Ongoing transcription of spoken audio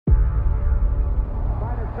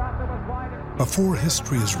Before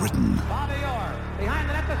history is written,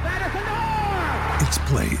 it's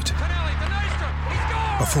played.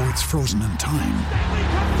 Before it's frozen in time,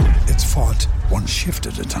 it's fought one shift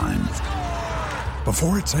at a time.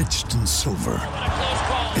 Before it's etched in silver,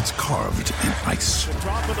 it's carved in ice.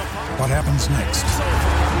 What happens next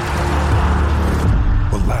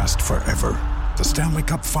will last forever. The Stanley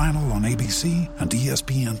Cup Final on ABC and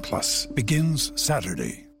ESPN Plus begins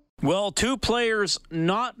Saturday. Well, two players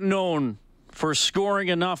not known for scoring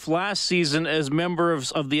enough last season as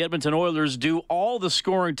members of the Edmonton Oilers do all the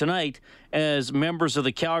scoring tonight as members of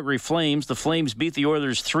the Calgary Flames. The Flames beat the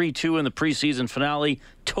Oilers 3-2 in the preseason finale.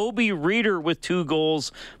 Toby Reeder with 2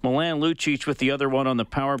 goals, Milan Lucic with the other one on the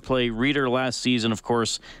power play. Reeder last season, of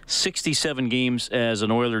course, 67 games as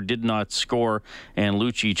an Oiler, did not score, and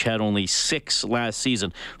Lucic had only 6 last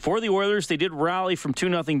season. For the Oilers, they did rally from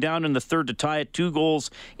 2-0 down in the third to tie it. 2 goals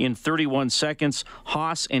in 31 seconds.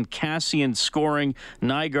 Haas and Kassian scoring.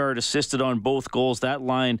 Nygaard assisted on both goals. That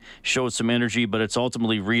line showed some energy, but it's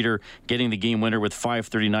ultimately Reeder getting the game winner with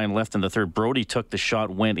 5:39 left in the third. Brody took the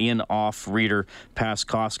shot, went in off Reeder past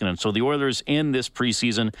Koskinen. So the Oilers in this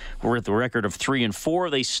preseason were at the record of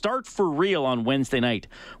 3-4. They start for real on Wednesday night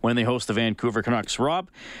when they host the Vancouver Canucks.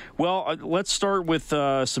 Rob, well, let's start with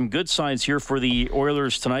some good signs here for the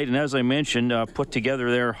Oilers tonight. And as I mentioned, put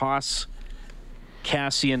together there, Haas,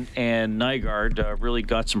 Kassian, and Nygaard really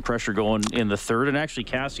got some pressure going in the third. And actually,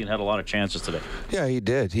 Kassian had a lot of chances today. Yeah, he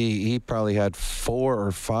did. He probably had 4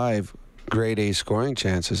 or 5 grade A scoring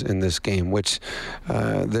chances in this game, which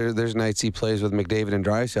there's nights he plays with McDavid and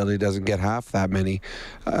Draisaitl, he doesn't get half that many.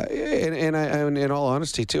 And in all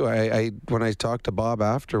honesty, too, I when I talked to Bob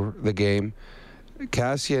after the game,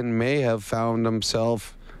 Kassian may have found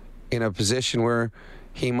himself in a position where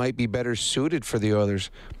he might be better suited for the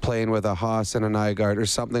Oilers, playing with a Haas and a Nygaard or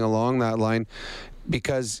something along that line,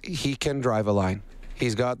 because he can drive a line.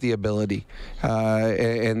 He's got the ability,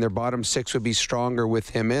 and their bottom 6 would be stronger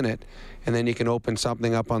with him in it. And then you can open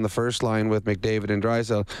something up on the first line with McDavid and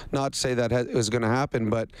Draisaitl. Not to say that was going to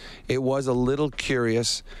happen, but it was a little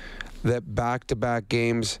curious that back-to-back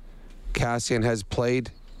games Kassian has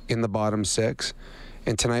played in the bottom 6.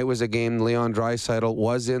 And tonight was a game Leon Draisaitl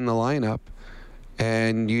was in the lineup.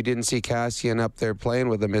 And you didn't see Kassian up there playing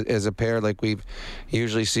with them as a pair like we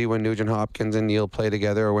usually see when Nugent Hopkins and Neil play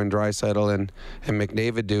together, or when Draisaitl and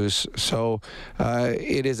McDavid do. So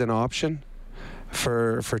it is an option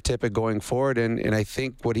for Tippett going forward, and I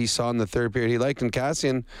think what he saw in the third period he liked, and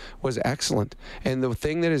Kassian was excellent. And the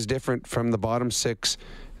thing that is different from the bottom 6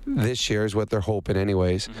 this year is what they're hoping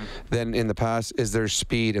anyways, than in the past, is their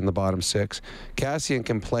speed in the bottom 6. Kassian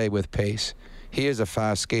can play with pace. He is a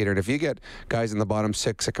fast skater, and if you get guys in the bottom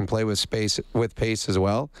 6 that can play with pace as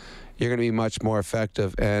well, you're going to be much more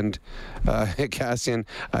effective. And Kassian,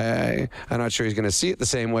 I'm not sure he's going to see it the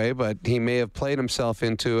same way, but he may have played himself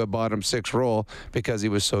into a bottom 6 role because he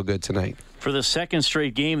was so good tonight. For the second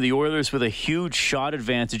straight game, the Oilers with a huge shot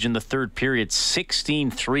advantage in the third period,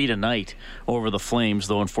 16-3 tonight over the Flames,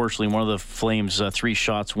 though unfortunately one of the Flames' 3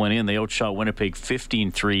 shots went in. They outshot Winnipeg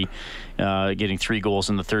 15-3, getting 3 goals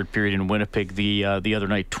in the third period in Winnipeg the other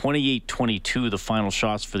night. 28-22 the final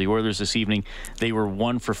shots for the Oilers this evening. They were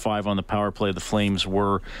 1 for 5 on the power play. The Flames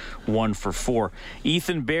were 1 for 4.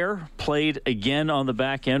 Ethan Bear played again on the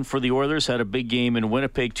back end for the Oilers, had a big game in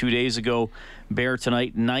Winnipeg 2 days ago. Bear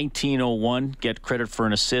tonight, 19:01. Get credit for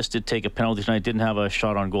an assist. Did take a penalty tonight. Didn't have a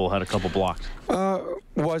shot on goal. Had a couple blocked.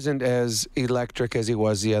 Wasn't as electric as he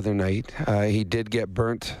was the other night. He did get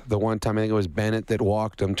burnt the one time. I think it was Bennett that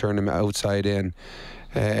walked him, turned him outside in.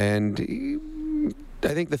 And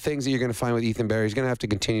I think the things that you're going to find with Ethan Bear, he's going to have to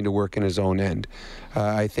continue to work in his own end.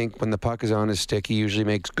 I think when the puck is on his stick, he usually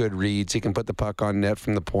makes good reads. He can put the puck on net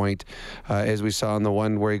from the point, as we saw in the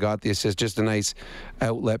one where he got the assist, just a nice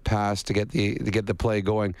outlet pass to get the play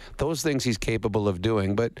going. Those things he's capable of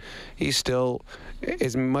doing, but he's still,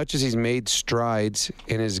 as much as he's made strides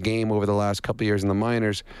in his game over the last couple of years in the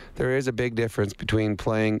minors, there is a big difference between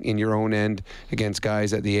playing in your own end against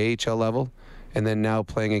guys at the AHL level and then now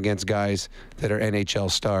playing against guys that are NHL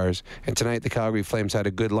stars. And tonight the Calgary Flames had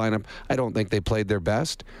a good lineup. I don't think they played their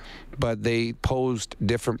best, but they posed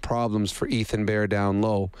different problems for Ethan Bear down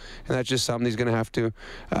low. And that's just something he's going to have to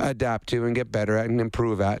adapt to and get better at and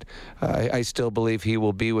improve at. I still believe he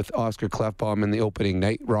will be with Oscar Klefbom in the opening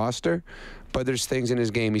night roster, but there's things in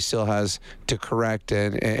his game he still has to correct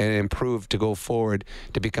and improve to go forward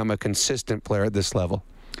to become a consistent player at this level.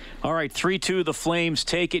 All right, 3-2, the Flames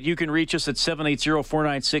take it. You can reach us at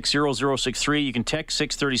 780-496-0063. You can text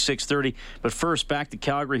 630-630. But first, back to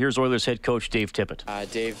Calgary. Here's Oilers head coach Dave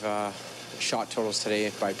Tippett. Dave, shot totals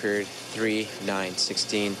today by period 3, 9,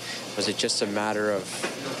 16. Was it just a matter of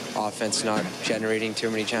offense not generating too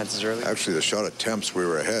many chances early? Actually, the shot attempts, we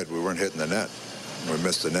were ahead. We weren't hitting the net. We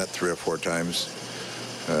missed the net 3 or 4 times.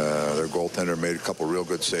 Their goaltender made a couple real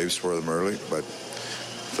good saves for them early, but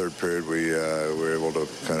third period we were able to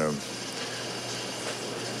kind of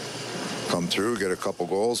come through, get a couple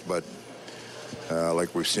goals, but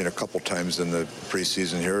like we've seen a couple times in the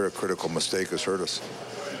preseason here, a critical mistake has hurt us.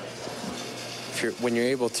 When you're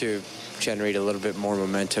able to generate a little bit more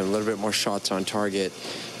momentum, a little bit more shots on target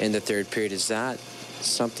in the third period, is that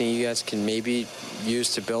something you guys can maybe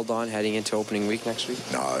use to build on heading into opening week next week?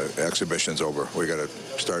 No, exhibition's over. We got to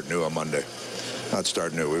start new on Monday. Not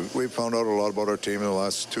start new. We found out a lot about our team in the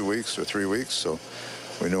last 2 weeks or 3 weeks, so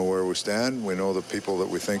we know where we stand. We know the people that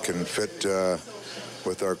we think can fit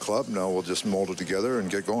with our club. Now we'll just mold it together and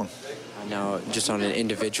get going. Now, just on an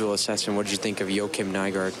individual assessment, what did you think of Joakim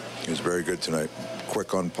Nygard? He was very good tonight.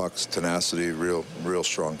 Quick on pucks, tenacity, real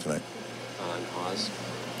strong tonight. And Haas?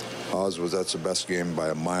 Haas that's the best game by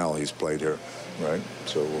a mile he's played here, right?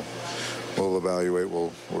 So we'll evaluate.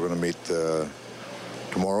 We're going to meet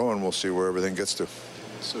tomorrow, and we'll see where everything gets to.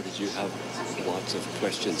 So did you have lots of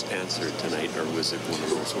questions answered tonight, or was it one of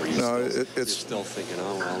those where you're still thinking,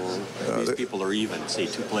 oh, well, these people are even, say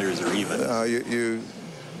 2 players are even?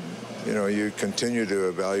 You continue to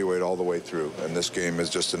evaluate all the way through, and this game is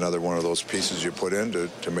just another one of those pieces you put in to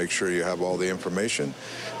make sure you have all the information.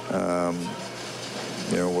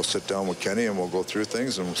 We'll sit down with Kenny and we'll go through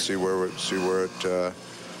things and we'll see where it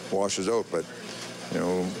washes out. But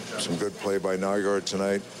some good play by Nygard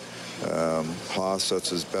tonight. Haas, that's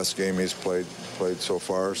his best game he's played so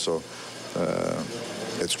far. So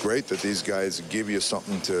it's great that these guys give you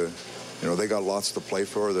something to, they got lots to play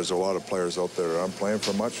for. There's a lot of players out there that aren't playing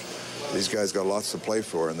for much. These guys got lots to play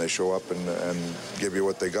for, and they show up and give you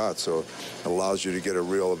what they got. So it allows you to get a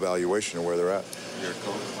real evaluation of where they're at.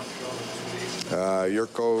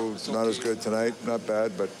 Yurko's not as good tonight. Not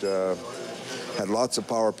bad, but had lots of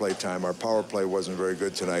power play time. Our power play wasn't very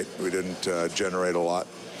good tonight. We didn't generate a lot.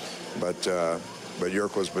 But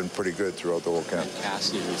Yurko's been pretty good throughout the whole camp.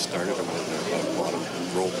 Cassidy, who started him with a bottom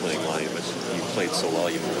role-playing line, but you played so well,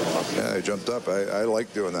 you moved him up. Yeah, he jumped up. I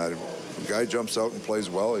like doing that. The guy jumps out and plays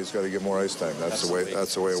well, he's got to get more ice time. That's the way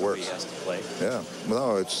it works. He has to play. Yeah.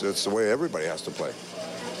 No, it's the way everybody has to play.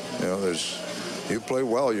 You play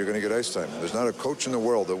well, you're going to get ice time. There's not a coach in the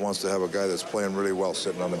world that wants to have a guy that's playing really well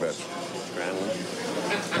sitting on the bench.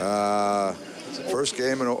 First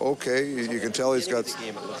game, and okay, you can tell he's got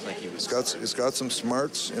some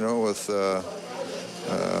smarts. With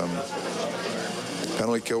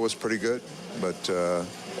penalty kill was pretty good, but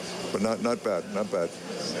not bad.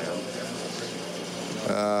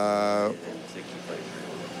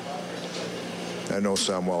 I know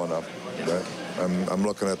Sam well enough. Right? I'm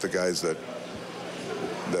looking at the guys that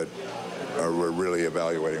we're really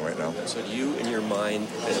evaluating right now. So do you, in your mind,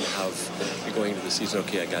 then you're going into the season,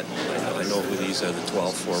 okay, I know who these are, the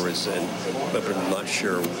 12 forwards, but I'm not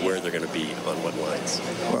sure where they're going to be on what lines.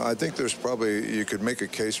 Well, I think you could make a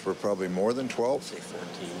case for probably more than 12. Say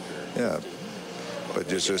 14. Yeah.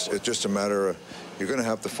 But it's just a matter of, you're going to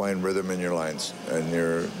have to find rhythm in your lines and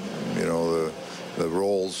the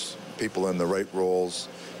roles, people in the right roles.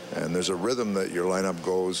 And there's a rhythm that your lineup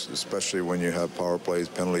goes, especially when you have power plays,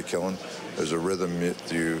 penalty killing. There's a rhythm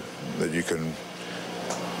that you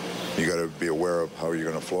got to be aware of how you're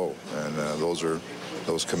going to flow, and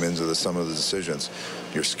those come into some of the decisions.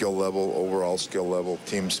 Your skill level, overall skill level,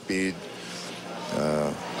 team speed,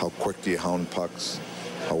 how quick do you hound pucks,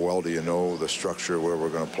 how well do you know the structure where we're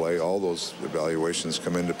going to play. All those evaluations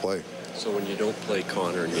come into play. So when you don't play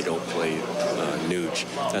Connor and you don't play Nuge,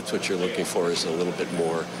 that's what you're looking for, is a little bit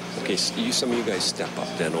more. Okay, some of you guys step up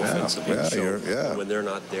then offensively. When they're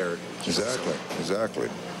not there. Exactly.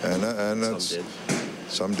 And that's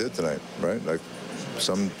some did tonight, right? Like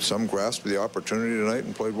some grasped the opportunity tonight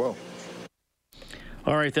and played well.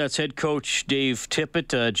 All right, that's head coach Dave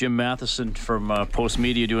Tippett. Jim Matheson from Post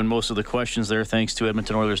Media doing most of the questions there. Thanks to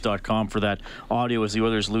EdmontonOilers.com for that audio as the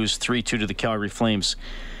Oilers lose 3-2 to the Calgary Flames.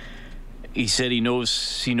 He said he knows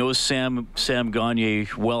Sam Gagner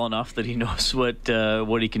well enough that he knows what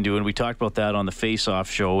he can do, and we talked about that on the Face-Off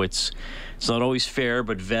show. It's not always fair,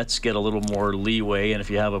 but vets get a little more leeway, and if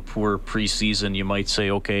you have a poor preseason, you might say,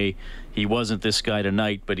 okay, he wasn't this guy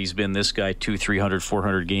tonight, but he's been this guy 200, 300,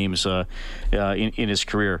 400 games in his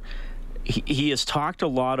career. He has talked a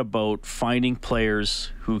lot about finding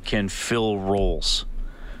players who can fill roles.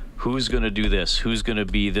 who's going to do this? Who's going to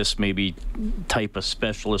be this maybe type of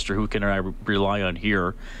specialist, or who can I rely on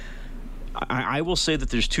here? I will say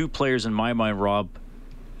that there's two players in my mind, Rob,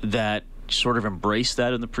 that sort of embraced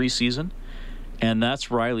that in the preseason, and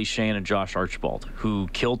that's Riley Shane and Josh Archibald, who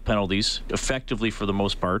killed penalties effectively for the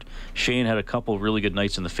most part. Shane had a couple really good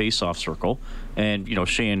nights in the face-off circle, and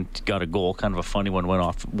Shane got a goal, kind of a funny one, went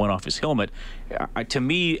off his helmet. To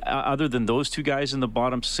me, other than those two guys in the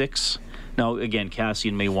bottom six, now again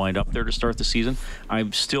Kassian may wind up there to start the season,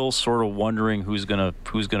 I'm still sort of wondering who's gonna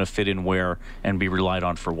fit in where and be relied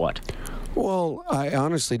on for what. Well, I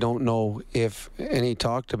honestly don't know if, and he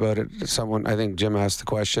talked about it, I think Jim asked the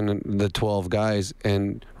question, the 12 guys,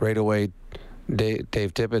 and right away Dave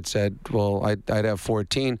Tippett said, well, I'd have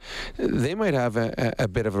 14. They might have a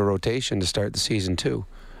bit of a rotation to start the season too.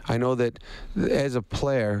 I know that as a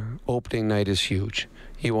player, opening night is huge.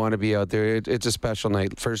 You want to be out there. It's a special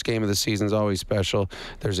night. First game of the season is always special.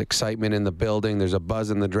 There's excitement in the building. There's a buzz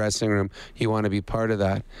in the dressing room. You want to be part of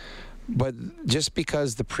that. But just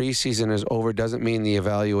because the preseason is over doesn't mean the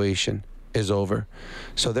evaluation is over.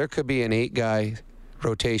 So there could be an 8-guy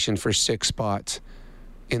rotation for 6 spots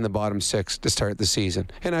in the bottom 6 to start the season.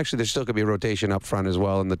 And actually, there still could be a rotation up front as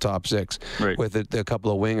well in the top 6 with a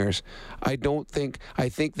couple of wingers. I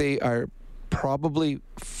think they are probably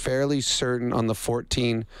fairly certain on the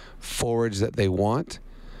 14 forwards that they want.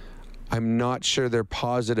 I'm not sure they're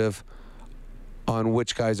positive on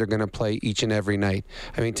which guys are going to play each and every night.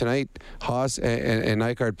 I mean, tonight, Haas and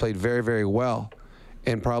Nygaard played very, very well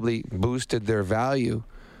and probably boosted their value.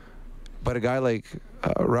 But a guy like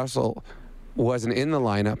Russell wasn't in the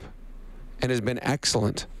lineup and has been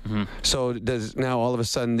excellent. Mm-hmm. So does now all of a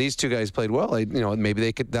sudden these two guys played well? Maybe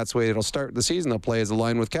they could. That's the way it'll start the season. They'll play as a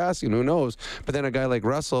line with Kassian. Who knows? But then a guy like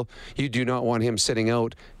Russell, you do not want him sitting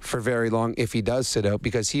out for very long if he does sit out,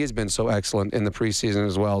 because he has been so excellent in the preseason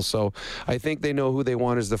as well. So I think they know who they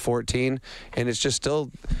want as the 14, and it's just still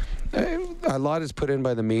a lot is put in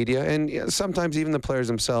by the media, and sometimes even the players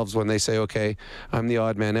themselves when they say, "Okay, I'm the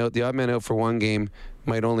odd man out." The odd man out for one game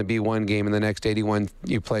might only be one game, and the next 81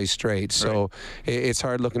 you play straight. So it's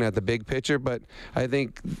hard looking at the big picture, but I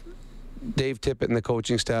think Dave Tippett and the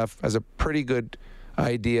coaching staff has a pretty good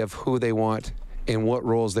idea of who they want and what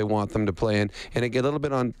roles they want them to play in. And again, a little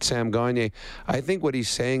bit on Sam Gagner, I think what he's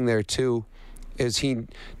saying there too is he,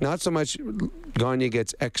 not so much Gagner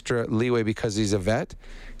gets extra leeway because he's a vet,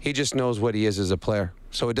 he just knows what he is as a player.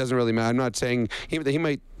 So it doesn't really matter. I'm not saying he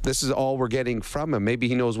might, this is all we're getting from him. Maybe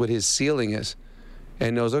he knows what his ceiling is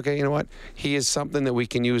and knows, okay, you know what, he is something that we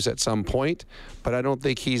can use at some point, but I don't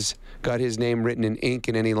think he's got his name written in ink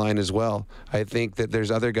in any line as well. I think that there's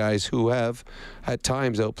other guys who have, at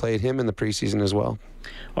times, outplayed him in the preseason as well.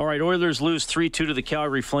 All right, Oilers lose 3-2 to the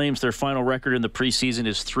Calgary Flames. Their final record in the preseason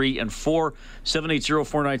is 3-4.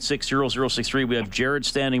 780-496-0063. We have Jared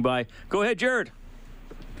standing by. Go ahead, Jared.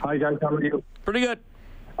 Hi, guys. How are you? Pretty good.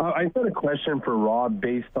 I just had a question for Rob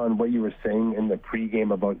based on what you were saying in the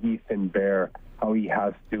pregame about Ethan Bear, how he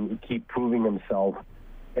has to keep proving himself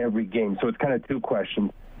every game. So it's kind of two questions.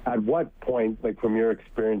 At what point, like from your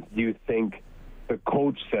experience, do you think the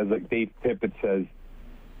coach says, like Dave Tippett says,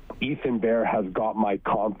 Ethan Bear has got my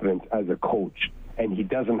confidence as a coach, and he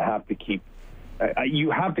doesn't have to keep you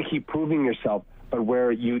have to keep proving yourself, but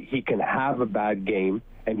where he can have a bad game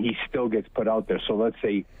and he still gets put out there. So let's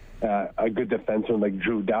say a good defenseman like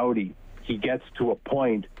Drew Doughty, he gets to a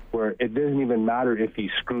point where it doesn't even matter if he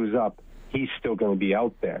screws up, he's still going to be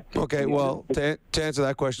out there. Okay, well, to answer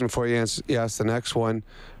that question before you ask the next one,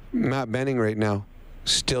 Matt Benning right now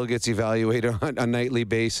still gets evaluated on a nightly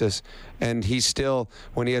basis, and he's still,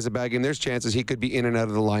 when he has a bad game, there's chances he could be in and out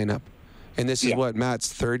of the lineup. And this is what,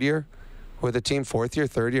 Matt's third year with the team, fourth year,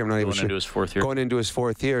 third year? I'm not even sure. Going into his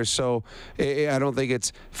fourth year. So I don't think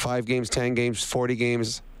it's 5 games, 10 games, 40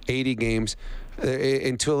 games, 80 games,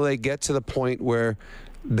 until they get to the point where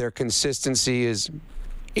their consistency is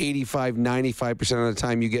 85, 95% of the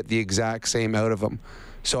time you get the exact same out of them.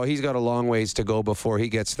 So he's got a long ways to go before he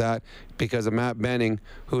gets that, because of Matt Benning,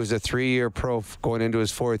 who is a 3-year pro going into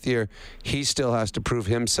his 4th year, he still has to prove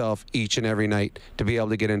himself each and every night to be able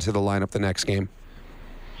to get into the lineup the next game.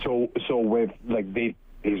 So with, like,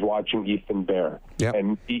 he's watching Ethan Bear,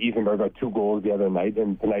 and Ethan Bear got 2 goals the other night,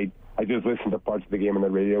 and tonight I just listened to parts of the game on the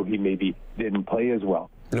radio. He maybe didn't play as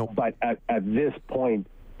well. Nope. But at this point,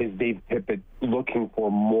 is Dave Tippett looking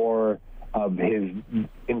for more of his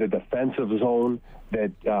in the defensive zone,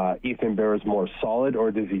 that Ethan Bear is more solid,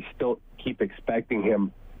 or does he still keep expecting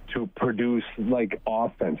him to produce like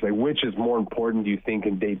offense? Like, which is more important, do you think,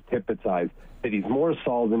 in Dave Tippett's eyes, that he's more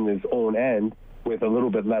solid in his own end with a little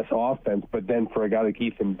bit less offense, but then for a guy like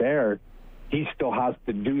Ethan Bear, he still has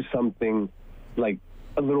to do something like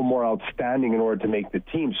a little more outstanding in order to make the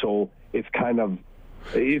team. So it's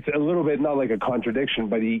a little bit not like a contradiction,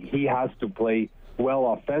 but he has to play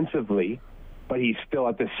well offensively, but he's still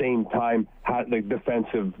at the same time, the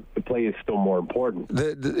defensive play is still more important.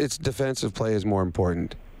 Its defensive play is more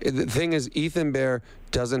important. The thing is, Ethan Bear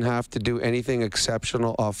doesn't have to do anything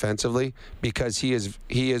exceptional offensively because he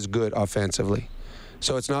is good offensively.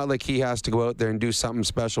 So it's not like he has to go out there and do something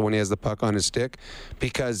special when he has the puck on his stick,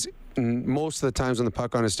 because most of the times on the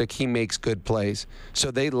puck on his stick, he makes good plays. So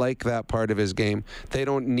they like that part of his game. They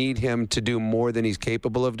don't need him to do more than he's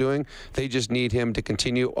capable of doing. They just need him to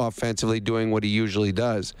continue offensively doing what he usually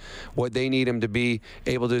does. What they need him to be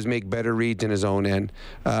able to do is make better reads in his own end,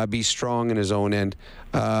 be strong in his own end,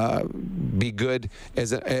 be good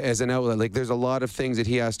as an outlet. Like, there's a lot of things that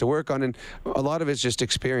he has to work on, and a lot of it's just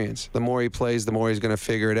experience. The more he plays, the more he's going to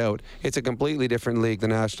figure it out. It's a completely different league, the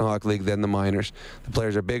National Hockey League, than the minors. The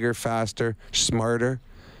players are bigger, faster, smarter,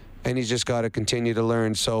 and he's just got to continue to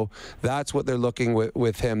learn. So that's what they're looking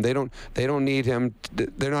with him. They don't need him.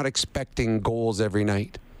 They're not expecting goals every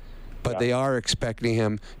night, but they are expecting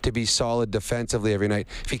him to be solid defensively every night.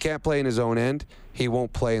 If he can't play in his own end, he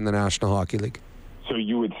won't play in the National Hockey League. So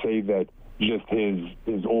you would say that just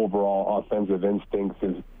his overall offensive instincts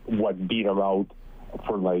is what beat him out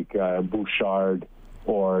for like Bouchard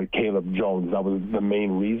or Caleb Jones? That was the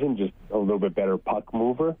main reason, just a little bit better puck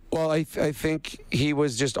mover? Well, I think he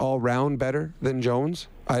was just all-round better than Jones.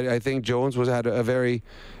 I think Jones had a very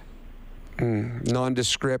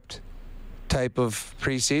nondescript type of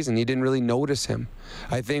preseason. You didn't really notice him.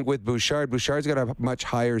 I think with Bouchard's got a much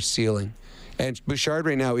higher ceiling. And Bouchard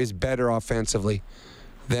right now is better offensively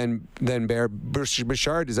than Bear.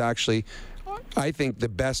 Bouchard is actually, I think, the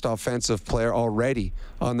best offensive player already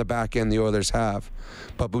on the back end the Oilers have.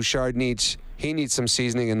 But Bouchard needs some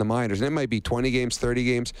seasoning in the minors. And it might be 20 games, 30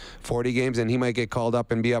 games, 40 games, and he might get called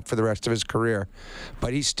up and be up for the rest of his career.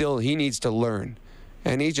 But he needs to learn.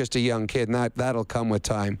 And he's just a young kid, and that'll come with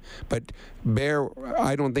time. But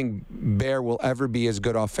I don't think Bear will ever be as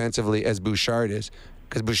good offensively as Bouchard is,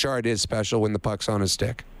 because Bouchard is special when the puck's on his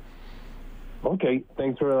stick. Okay,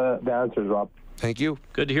 thanks for the answers, Rob. Thank you.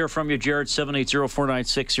 Good to hear from you, Jared.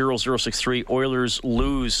 780-496-0063. Oilers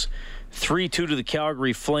lose 3-2 to the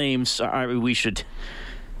Calgary Flames. We should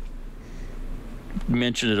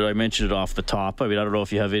mention it. I mentioned it off the top. I mean, I don't know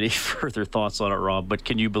if you have any further thoughts on it, Rob, but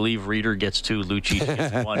can you believe Reeder gets 2, Lucic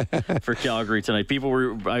gets 1 for Calgary tonight?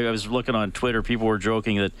 I was looking on Twitter, people were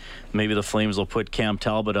joking that maybe the Flames will put Cam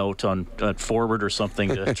Talbot out at forward or something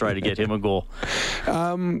to try to get him a goal.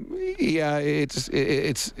 Yeah, it's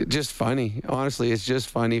just funny. Honestly, it's just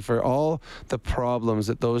funny for all the problems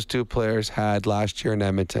that those two players had last year in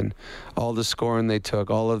Edmonton, all the scoring they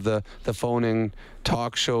took, all of the phoning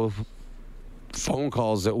talk show phone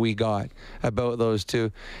calls that we got about those two.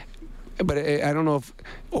 But I don't know if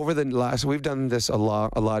over the last, we've done this a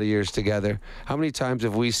lot of years together. How many times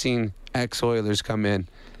have we seen ex-Oilers come in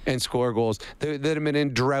and score goals that have been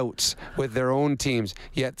in droughts with their own teams,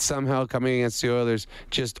 yet somehow coming against the Oilers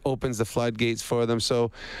just opens the floodgates for them? So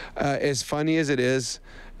as funny as it is,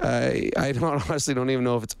 I honestly don't even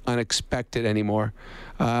know if it's unexpected anymore.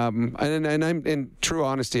 And I'm in true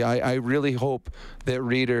honesty, I really hope that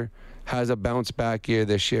Reeder has a bounce back year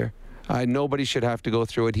this year. Nobody should have to go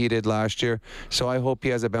through what he did last year, so I hope he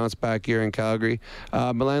has a bounce back year in Calgary.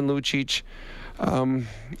 Milan Lucic,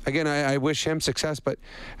 again, I wish him success, but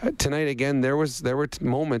tonight again there were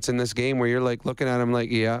moments in this game where you're like looking at him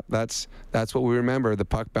like, yeah, that's what we remember: the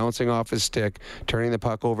puck bouncing off his stick, turning the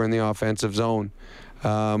puck over in the offensive zone.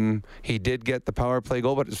 He did get the power play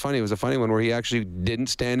goal, but it's funny. It was a funny one where he actually didn't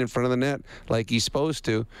stand in front of the net like he's supposed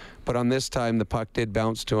to. But on this time, the puck did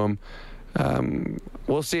bounce to him.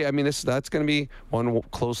 We'll see. I mean, that's going to be one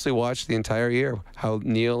closely watched the entire year, how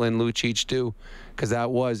Neil and Lucic do, because that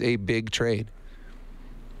was a big trade.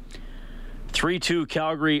 3-2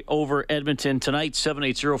 Calgary over Edmonton tonight.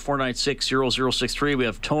 780-496-0063. We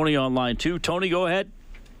have Tony on line 2. Tony, go ahead.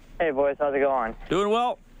 Hey, boys. How's it going? Doing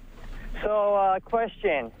well. So,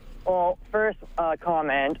 question. Well, first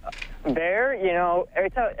comment. Bear, every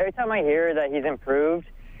time I hear that he's improved,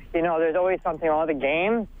 there's always something wrong with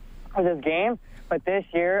this game. But this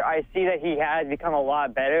year, I see that he has become a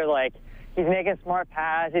lot better. Like, he's making smart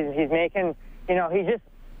passes. He's making, he just,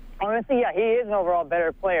 honestly, yeah, he is an overall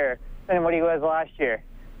better player than what he was last year.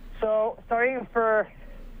 So, Oilers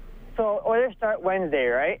start Wednesday,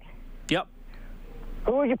 right? Yep.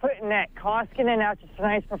 Who would you put in net? Koskinen after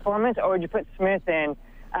tonight's performance, or would you put Smith in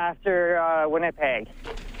after Winnipeg?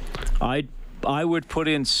 I would put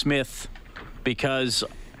in Smith because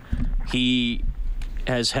he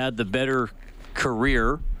has had the better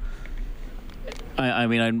career. I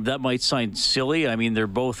mean, that might sound silly. I mean, they're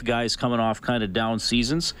both guys coming off kind of down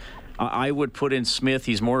seasons. I would put in Smith.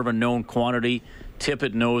 He's more of a known quantity.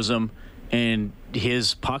 Tippett knows him, and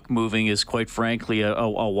his puck moving is, quite frankly, a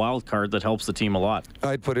wild card that helps the team a lot.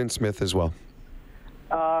 I'd put in Smith as well.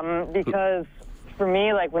 Because for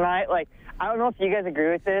me, like I don't know if you guys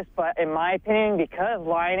agree with this, but in my opinion, because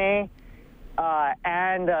Laine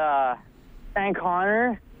and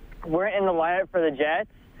Connor weren't in the lineup for the Jets,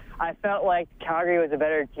 I felt like Calgary was a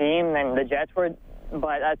better team than the Jets were,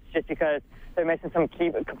 but that's just because they're missing some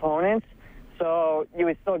key components. So you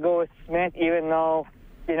would still go with Smith, even though,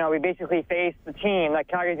 we basically faced the team that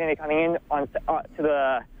Calgary's going to be coming in to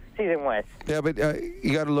the season with. Yeah, but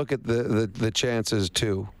you got to look at the chances,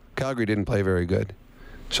 too. Calgary didn't play very good.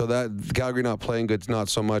 So that Calgary not playing good's not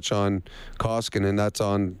so much on Koskinen, that's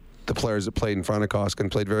on the players that played in front of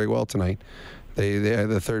Koskinen, played very well tonight. They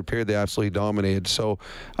the third period, they absolutely dominated. So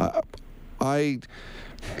I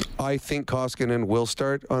think Koskinen will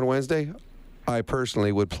start on Wednesday. I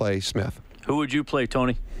personally would play Smith. Who would you play,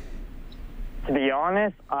 Tony? To be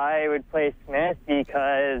honest, I would play Smith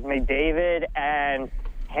because McDavid and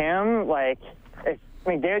him, if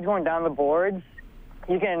McDavid's going down the boards,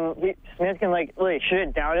 Smith can really shoot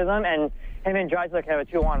it down to them, and him and Draisaitl can have a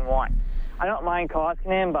 2-on-1. I don't mind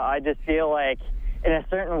Koskinen, but I just feel like in a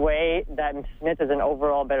certain way that Smith is an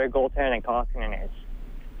overall better goaltender than Koskinen is.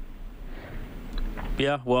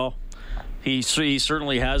 Yeah, well, he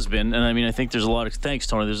certainly has been, and I mean, I think there's a lot of thanks,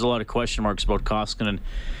 Tony. There's a lot of question marks about Koskinen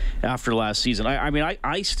after last season.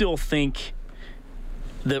 I still think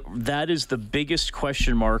that is the biggest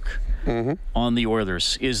question mark on the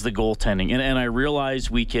Oilers is the goaltending. And I realize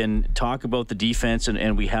we can talk about the defense,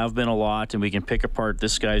 and we have been a lot, and we can pick apart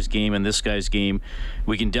this guy's game and this guy's game.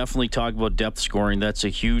 We can definitely talk about depth scoring. That's a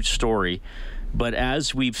huge story. But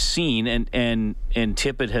as we've seen, and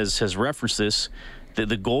Tippett has referenced this,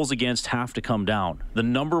 the goals against have to come down. The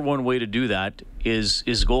number one way to do that is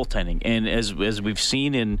goaltending. And as we've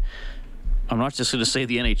seen in, I'm not just going to say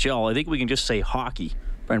the NHL, I think we can just say hockey.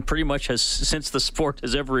 And pretty much since the sport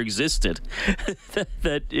has ever existed,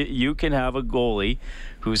 that you can have a goalie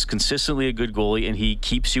who's consistently a good goalie, and he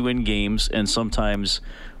keeps you in games and sometimes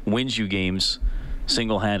wins you games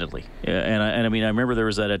single-handedly. And I mean, I remember there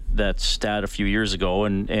was that stat a few years ago,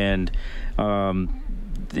 and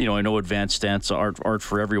I know advanced stats aren't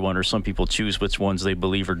for everyone, or some people choose which ones they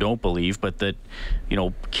believe or don't believe, but that,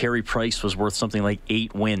 Carey Price was worth something like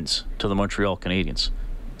 8 wins to the Montreal Canadiens.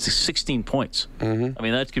 16 points. I mean,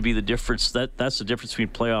 that could be the difference. That's the difference between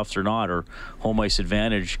playoffs or not, or home ice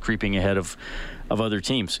advantage creeping ahead of other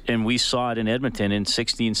teams. And we saw it in Edmonton in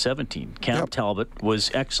 16-17. Cam Talbot was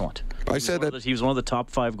excellent. I said that he was one of the top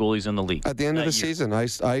 5 goalies in the league. At the end of the season,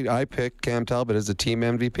 I picked Cam Talbot as the team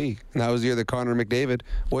MVP. And that was the year that Connor McDavid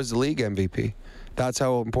was the league MVP. That's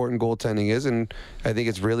how important goaltending is, and I think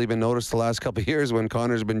it's really been noticed the last couple of years when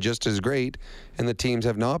Connor's been just as great and the teams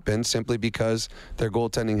have not been, simply because their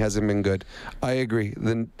goaltending hasn't been good. I agree.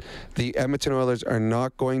 The Edmonton Oilers are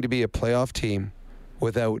not going to be a playoff team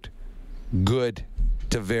without good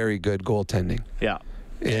to very good goaltending. Yeah.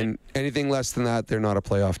 And anything less than that, they're not a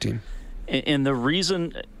playoff team. And the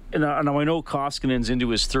reason... Now I know Koskinen's into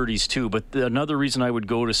his 30s too, but another reason I would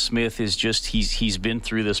go to Smith is just he's been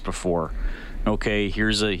through this before. Okay,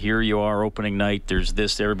 here you are, opening night. There's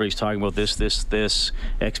this. Everybody's talking about this.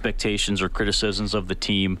 Expectations or criticisms of the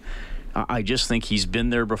team. I just think he's been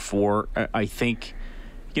there before. I think,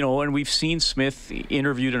 and we've seen Smith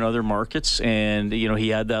interviewed in other markets, and he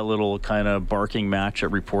had that little kind of barking match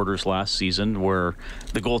at reporters last season where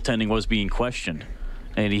the goaltending was being questioned,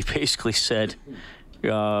 and he basically said,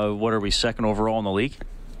 "What are we, second overall in the league?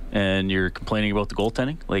 And you're complaining about the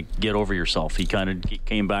goaltending? Like, get over yourself." He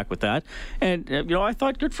came back with that, and I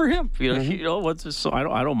thought good for him.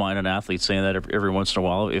 I don't mind an athlete saying that every once in a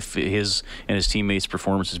while if his and his teammates'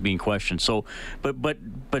 performance is being questioned. So, but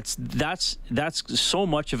that's so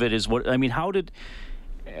much of it is what I mean. How did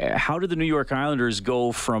the New York Islanders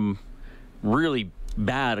go from really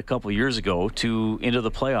bad a couple of years ago to into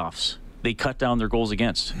the playoffs? They cut down their goals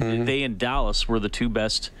against. They and Dallas were the 2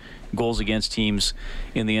 best goals against teams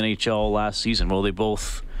in the NHL last season. Well, they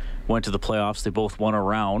both went to the playoffs. They both won a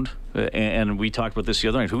round. And we talked about this the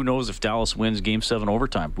other night. Who knows if Dallas wins Game 7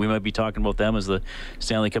 overtime? We might be talking about them as the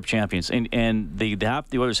Stanley Cup champions. And the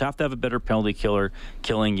Oilers have to have a better penalty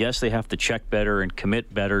killing. Yes, they have to check better and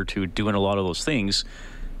commit better to doing a lot of those things.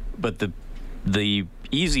 But the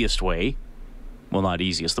easiest way, well, not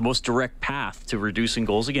easiest, the most direct path to reducing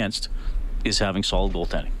goals against is having solid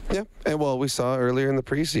goaltending. Yeah, and we saw earlier in the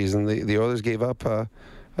preseason, the Oilers gave up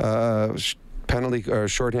penalty or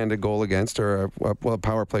shorthanded goal against, or a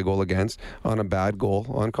power play goal against on a bad goal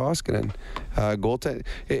on Koskinen.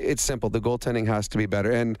 It's simple. The goaltending has to be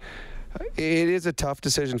better, and it is a tough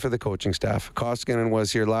decision for the coaching staff. Koskinen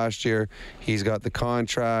was here last year. He's got the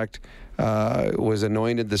contract. Was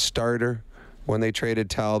anointed the starter when they traded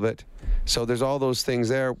Talbot. So there's all those things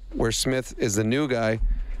there where Smith is the new guy,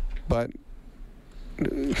 but at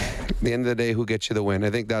the end of the day, who gets you the win? I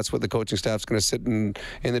think that's what the coaching staff's going to sit in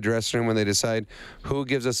the dressing room when they decide who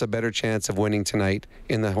gives us a better chance of winning tonight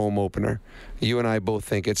in the home opener. You and I both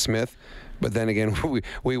think it's Smith, but then again,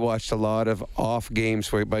 we watched a lot of off games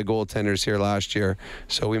by goaltenders here last year,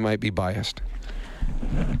 so we might be biased.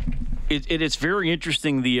 It's very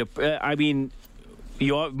interesting. A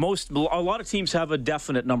lot of teams have a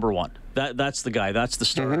definite number one. That's the guy. That's the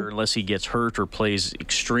starter, unless he gets hurt or plays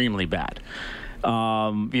extremely bad.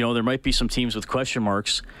 There might be some teams with question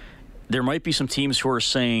marks. There might be some teams who are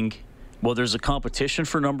saying, well, there's a competition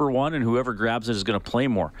for number one, and whoever grabs it is going to play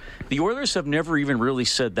more. The Oilers have never even really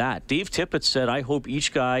said that. Dave Tippett said, I hope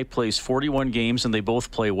each guy plays 41 games and they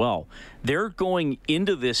both play well. They're going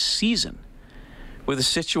into this season with a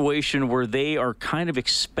situation where they are kind of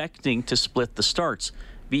expecting to split the starts,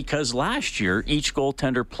 because last year each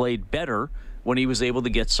goaltender played better when he was able to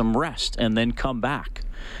get some rest and then come back,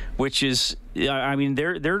 which is,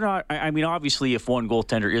 they're not, obviously if one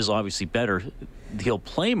goaltender is obviously better, he'll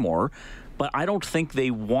play more, but I don't think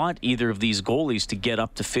they want either of these goalies to get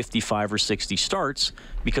up to 55 or 60 starts,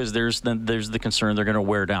 because there's the concern they're going to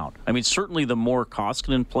wear down. Certainly the more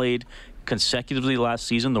Koskinen played consecutively last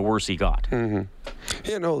season, the worse he got. Mm-hmm.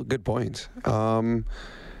 Yeah, no, good points.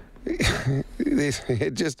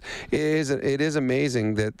 It is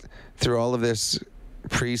amazing that through all of this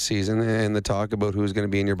preseason and the talk about who's going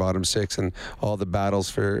to be in your bottom six and all the battles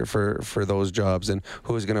for those jobs, and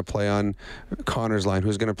who's going to play on Connor's line,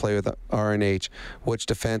 who's going to play with RNH, which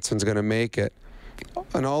defenseman's going to make it,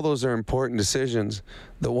 and all those are important decisions.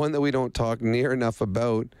 The one that we don't talk near enough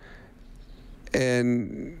about,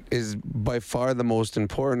 and is by far the most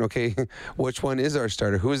important, okay, which one is our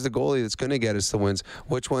starter? Who is the goalie that's going to get us the wins?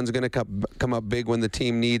 Which one's going to come up big when the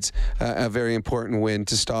team needs a very important win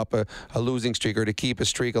to stop a losing streak, or to keep a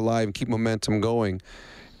streak alive and keep momentum going?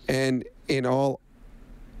 And in all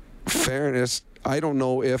fairness, I don't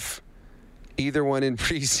know if either one in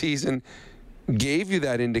preseason gave you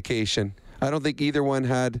that indication. I don't think either one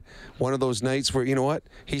had one of those nights where, you know what,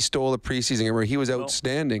 he stole a preseason game where he was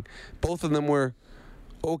outstanding. Both of them were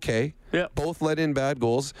okay. Yeah. Both let in bad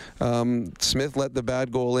goals. Smith let the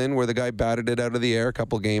bad goal in where the guy batted it out of the air a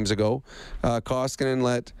couple games ago. Koskinen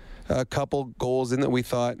let a couple goals in that we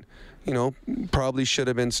thought, probably should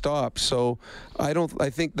have been stopped. So I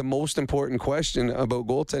think the most important question about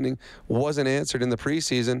goaltending wasn't answered in the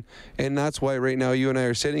preseason, and that's why right now you and I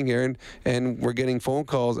are sitting here and we're getting phone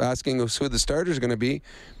calls asking us who the starter's going to be,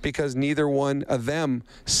 because neither one of them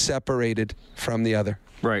separated from the other.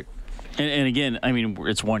 Right. And again,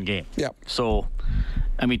 it's one game. Yeah. So,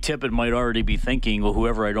 Tippett might already be thinking, well,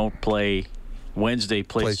 whoever I don't play Wednesday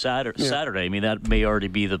plays Saturday. That may already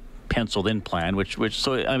be the penciled in plan, which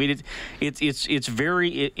so it's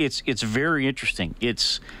very interesting.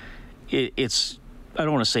 It's I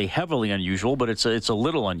don't want to say heavily unusual, but it's a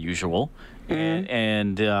little unusual.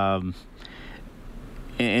 Mm-hmm.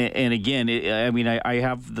 And again,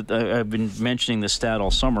 I've been mentioning this stat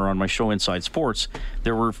all summer on my show Inside Sports.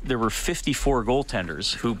 There were 54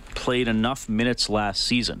 goaltenders who played enough minutes last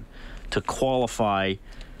season to qualify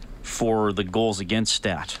for the goals against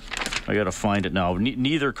stat. I got to find it now.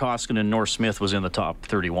 Neither Koskinen nor Smith was in the top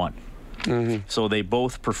 31. Mm-hmm. So they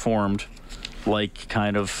both performed like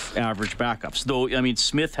kind of average backups. Though,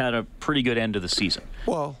 Smith had a pretty good end of the season.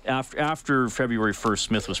 Well, after February 1st,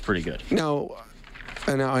 Smith was pretty good. No,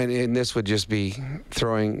 and this would just be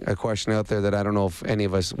throwing a question out there that I don't know if any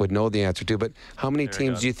of us would know the answer to, but how many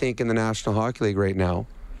teams do you think in the National Hockey League right now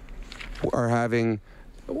are having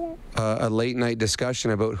a late night discussion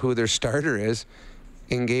about who their starter is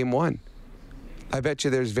in game one? I bet you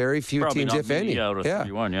there's very few teams, if any. Out of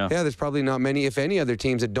 31, yeah, there's probably not many, if any, other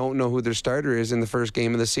teams that don't know who their starter is in the first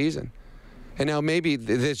game of the season. And now maybe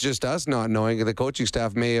it's just us not knowing. The coaching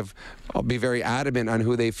staff may be very adamant on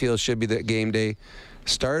who they feel should be the game day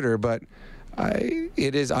starter, but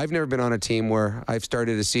I've never been on a team where I've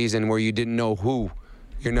started a season where you didn't know who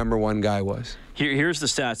your number one guy was. Here's the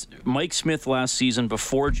stats. Mike Smith last season,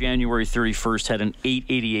 before January 31st, had an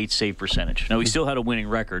 .888 save percentage. Now, he still had a winning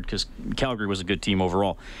record because Calgary was a good team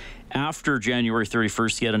overall. After January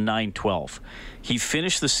 31st, he had a .912. He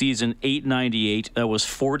finished the season .898. That was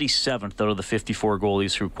 47th out of the 54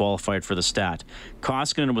 goalies who qualified for the stat.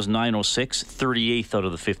 Koskinen was .906, 38th out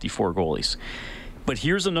of the 54 goalies. But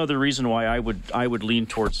here's another reason why I would lean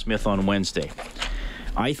towards Smith on Wednesday.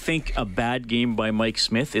 I think a bad game by Mike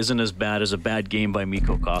Smith isn't as bad as a bad game by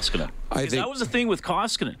Mikko Koskinen. That was the thing with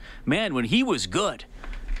Koskinen. Man, when he was good,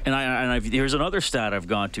 here's another stat I've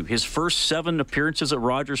gone to. His first 7 appearances at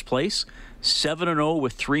Rogers Place, 7-0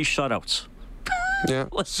 with 3 shutouts. Yeah,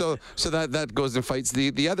 so that goes and fights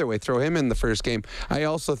the other way. Throw him in the first game. I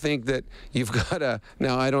also think that you've got to...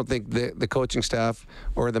 Now, I don't think the coaching staff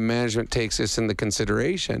or the management takes this into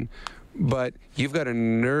consideration, but you've got a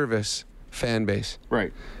nervous fan base.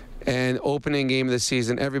 Right. And opening game of the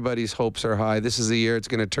season, everybody's hopes are high. This is the year it's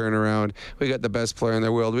going to turn around. We got the best player in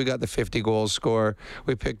the world. We got the 50-goal scorer.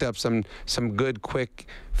 We picked up some good, quick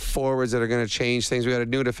forwards that are going to change things. We got a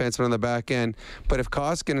new defenseman on the back end. But if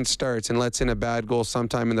Koskinen starts and lets in a bad goal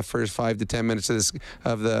sometime in the first 5 to 10 minutes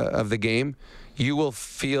of the game, you will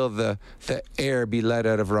feel the air be let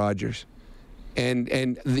out of Rogers. And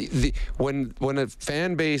when a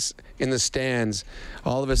fan base in the stands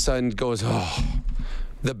all of a sudden goes, oh,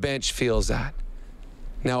 the bench feels that.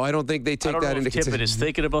 Now, I don't think they take that into consideration. Tippett is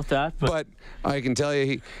thinking about that. But I can tell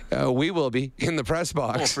you, we will be in the press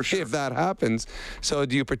box for sure. if that happens. So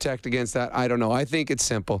do you protect against that? I don't know. I think it's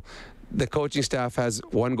simple. The coaching staff has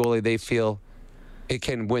one goalie they feel it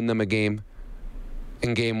can win them a game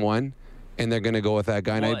in game 1. And they're going to go with that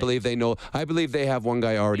guy. And I believe they have one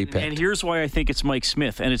guy already picked. And here's why I think it's Mike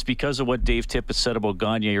Smith. And it's because of what Dave Tippett said about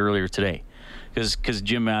Gagne earlier today. Because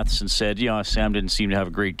Jim Matheson said, Sam didn't seem to have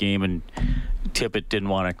a great game, and Tippett didn't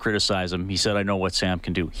want to criticize him. He said, I know what Sam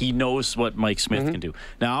can do. He knows what Mike Smith can do.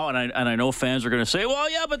 Now, and I know fans are going to say, well,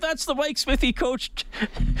 yeah, but that's the Mike Smith he coached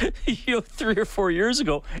 3 or 4 years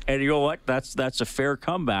ago. And you know what? That's a fair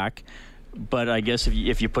comeback. But I guess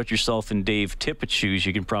if you put yourself in Dave Tippett's shoes,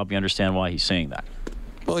 you can probably understand why he's saying that.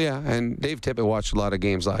 Well, yeah, and Dave Tippett watched a lot of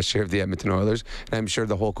games last year of the Edmonton Oilers, and I'm sure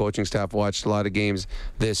the whole coaching staff watched a lot of games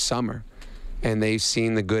this summer, and they've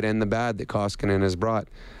seen the good and the bad that Koskinen has brought.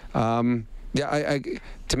 To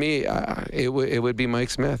me, it would be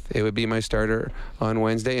Mike Smith. It would be my starter on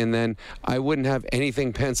Wednesday, and then I wouldn't have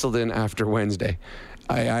anything penciled in after Wednesday.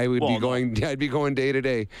 I'd be going day to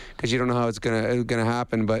day because you don't know how it's gonna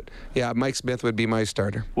happen. But yeah, Mike Smith would be my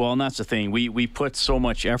starter. Well, and that's the thing. We put so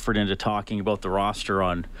much effort into talking about the roster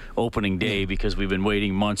on opening day because we've been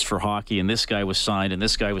waiting months for hockey, and this guy was signed, and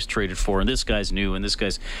this guy was traded for, and this guy's new, and this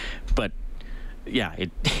guy's. But yeah,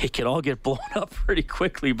 it can all get blown up pretty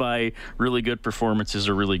quickly by really good performances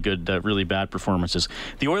or really bad performances.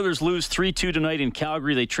 The Oilers lose 3-2 tonight in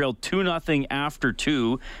Calgary. They trailed 2-0 after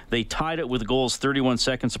 2. They tied it with goals 31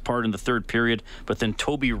 seconds apart in the third period, but then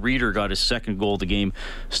Toby Reeder got his second goal of the game,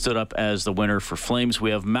 stood up as the winner for Flames. We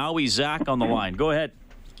have Maui Zach on the line. Go ahead.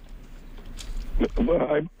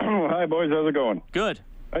 Hi, boys. How's it going? Good.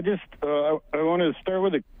 I want to start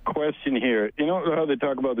with a question here. You know how they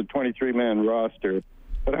talk about the 23-man roster,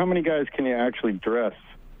 but how many guys can you actually dress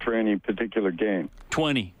for any particular game?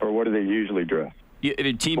 20. Or what do they usually dress? Yeah,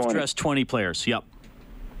 teams 20. Dress 20 players, yep.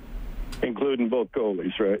 Including both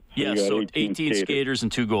goalies, right? Yeah, so 18 skaters and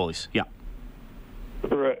 2 goalies, yeah.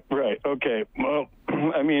 Right, okay. Well,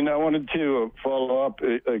 I mean, I wanted to follow up,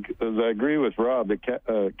 as I agree with Rob, that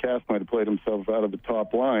Cass might have played himself out of the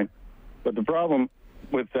top line, but the problem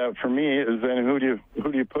with that for me is then who do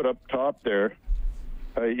you put up top there?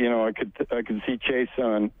 I could see Chase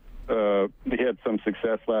on. He had some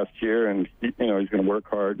success last year, and he's going to work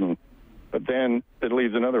hard. But then it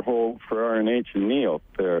leaves another hole for RNH and Neal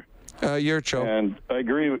there. Yurcho. And I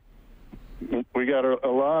agree. We got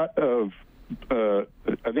a lot of. I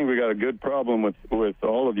think we got a good problem with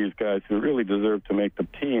all of these guys who really deserve to make the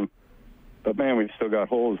team. But man, we've still got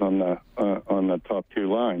holes on the top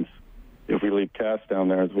 2 lines. If we leave Cass down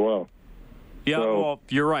there as well. Yeah, well,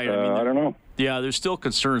 you're right. I don't know. Yeah, there's still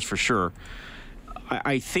concerns for sure.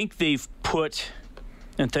 I think they've put,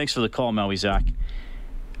 and thanks for the call, Maui Zach.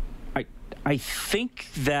 I think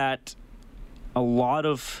that a lot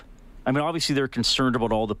of, obviously they're concerned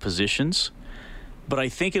about all the positions, but I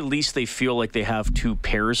think at least they feel like they have 2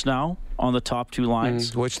 pairs now on the top 2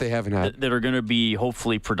 lines. Which they haven't had. That are going to be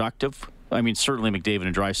hopefully productive. Certainly McDavid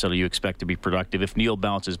and Draisaitl you expect to be productive. If Neal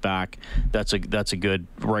bounces back, that's a good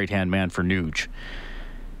right-hand man for Nuge.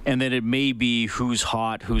 And then it may be who's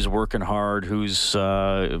hot, who's working hard, who's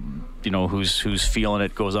feeling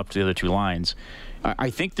it, goes up to the other 2 lines. I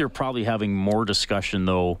think they're probably having more discussion,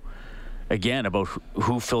 though, again, about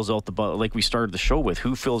who fills out like we started the show with,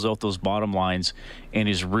 who fills out those bottom lines and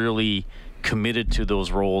is really committed to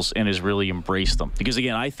those roles and has really embraced them. Because,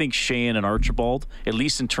 again, I think Shane and Archibald, at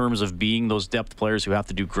least in terms of being those depth players who have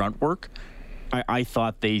to do grunt work, I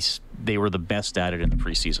thought they were the best at it in the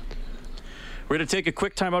preseason. We're going to take a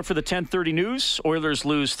quick time out for the 10:30 news. Oilers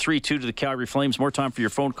lose 3-2 to the Calgary Flames. More time for your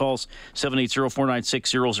phone calls,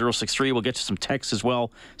 780-496-0063. We'll get to some texts as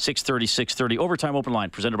well, 630-630. Overtime open line,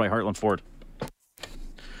 presented by Heartland Ford.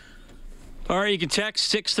 All right, you can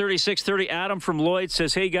text 630-630. Adam from Lloyd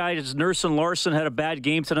says, hey, guys, Nurse and Larson had a bad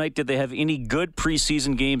game tonight. Did they have any good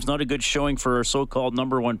preseason games? Not a good showing for our so-called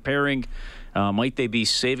number one pairing. Might they be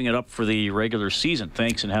saving it up for the regular season?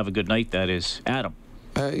 Thanks, and have a good night. That is Adam.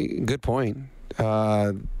 Good point. They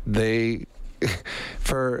are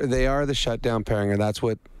the shutdown pairing, and that's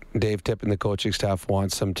what Dave Tipp and the coaching staff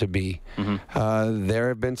wants them to be. Mm-hmm. There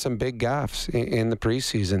have been some big gaffes in the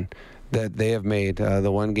preseason that they have made.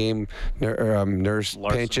 The one game, Nurse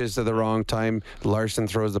Larson pinches at the wrong time. Larson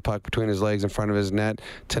throws the puck between his legs in front of his net.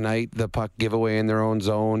 Tonight, the puck giveaway in their own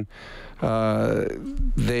zone. What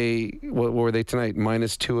were they tonight?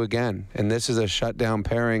 -2 again. And this is a shutdown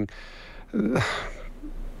pairing.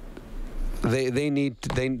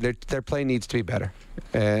 Their play needs to be better,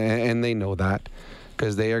 and they know that,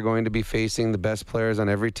 because they are going to be facing the best players on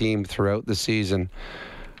every team throughout the season,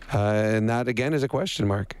 and that again is a question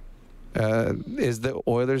mark. Is the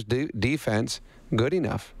Oilers' defense good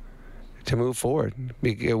enough to move forward?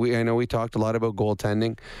 I know we talked a lot about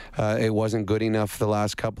goaltending. It wasn't good enough the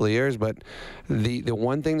last couple of years, but the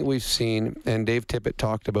one thing that we've seen, and Dave Tippett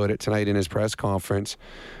talked about it tonight in his press conference,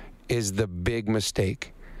 is the big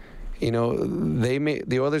mistake. You know,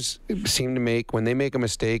 the Oilers seem to make, when they make a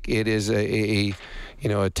mistake, it is a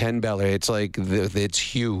 10-beller. It's like it's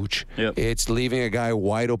huge. Yep. It's leaving a guy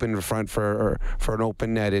wide open in front for an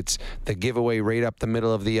open net. It's the giveaway right up the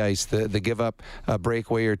middle of the ice. The give up a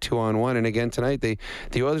breakaway or 2-on-1. And again tonight, the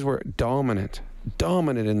Oilers were dominant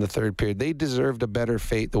in the third period. They deserved a better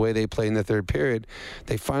fate the way they played in the third period.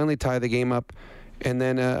 They finally tie the game up, and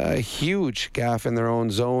then a huge gaffe in their own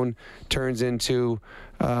zone turns into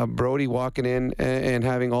Brody walking in and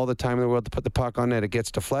having all the time in the world to put the puck on net. It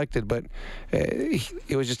gets deflected, but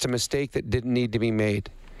it was just a mistake that didn't need to be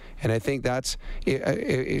made. And I think that's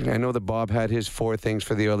I know that Bob had his 4 things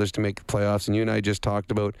for the Oilers to make the playoffs, and you and I just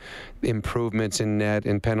talked about improvements in net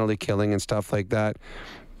and penalty killing and stuff like that.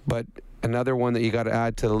 But another one that you got to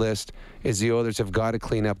add to the list is the Oilers have got to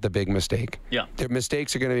clean up the big mistake. Yeah. Their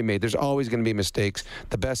mistakes are going to be made. There's always going to be mistakes.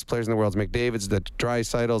 The best players in the world, McDavid's, the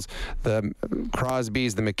Draisaitl's, the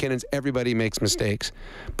Crosby's, the McKinnons, everybody makes mistakes.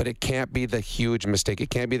 But it can't be the huge mistake.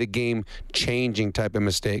 It can't be the game-changing type of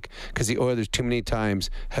mistake, because the Oilers too many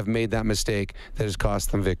times have made that mistake that has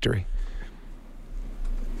cost them victory.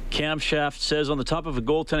 Camshaft says, on the top of a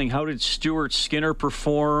goaltending, how did Stuart Skinner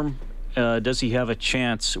perform? Does he have a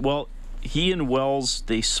chance? Well, he and Wells,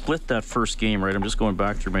 they split that first game, right? I'm just going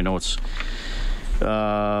back through my notes.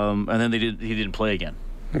 And then he didn't play again.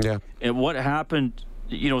 Yeah. And what happened,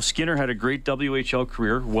 Skinner had a great WHL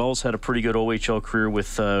career. Wells had a pretty good OHL career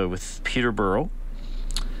with Peterborough.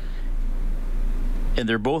 And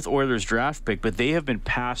they're both Oilers draft pick, but they have been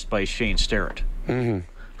passed by Shane Starrett,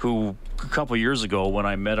 who a couple years ago, when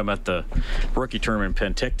I met him at the rookie tournament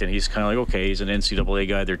in Penticton, he's kind of like, okay, he's an NCAA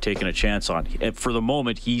guy they're taking a chance on. For the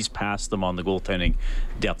moment, he's passed them on the goaltending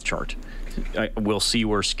depth chart. We'll see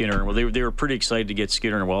where Skinner, well, they were pretty excited to get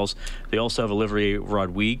Skinner and Wells. They also have Olivier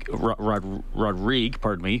Rodrigue,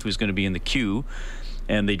 who's going to be in the queue.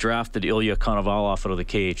 And they drafted Ilya Konovalov out of the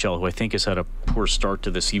KHL, who I think has had a poor start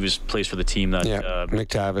to this. He plays for the team that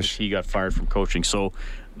McTavish. He got fired from coaching. So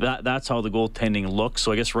that's how the goaltending looks.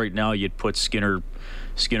 So I guess right now you'd put Skinner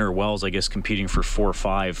Wells, I guess, competing for 4 or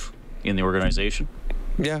 5 in the organization.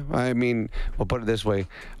 Yeah, I mean, we'll put it this way.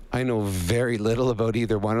 I know very little about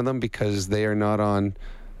either one of them because they are not on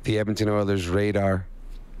the Edmonton Oilers' radar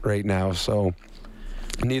right now. So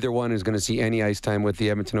neither one is going to see any ice time with the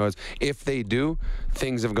Edmonton Oilers. If they do,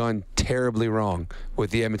 things have gone terribly wrong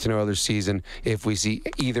with the Edmonton Oilers season if we see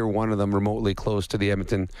either one of them remotely close to the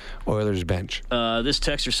Edmonton Oilers bench. This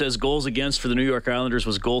texter says goals against for the New York Islanders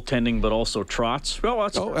was goaltending, but also Trotz. Well,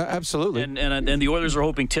 absolutely. And the Oilers are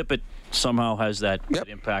hoping Tippett somehow has that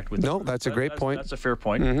impact with them. That's a great point. That's a fair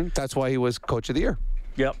point. That's why he was Coach of the Year.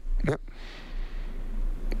 Yep.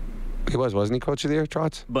 He wasn't he Coach of the Year,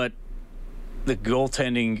 Trotz? But the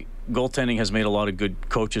goaltending has made a lot of good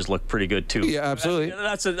coaches look pretty good too. Yeah, absolutely. I'm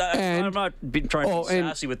not trying to be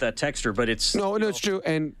sassy with that texture, but it's it's true.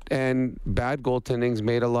 And bad goaltending's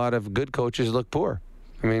made a lot of good coaches look poor.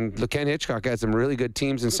 I mean, Ken Hitchcock had some really good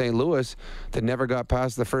teams in St. Louis that never got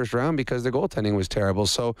past the first round because their goaltending was terrible.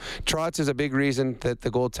 So Trotz is a big reason that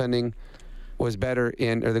the goaltending was better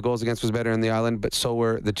the goals against was better in the Island, but so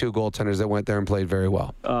were the two goaltenders that went there and played very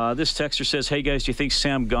well. This texter says, hey guys, do you think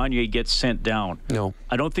Sam Gagner gets sent down? No.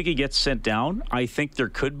 I don't think he gets sent down. I think there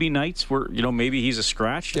could be nights where, maybe he's a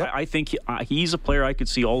scratch. Yep. I think he's a player I could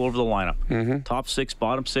see all over the lineup. Mm-hmm. Top 6,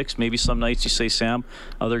 bottom 6. Maybe some nights you say, Sam,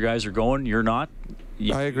 other guys are going, you're not.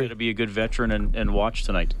 I agree. You got to be a good veteran and watch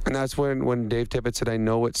tonight. And that's when Dave Tippett said, "I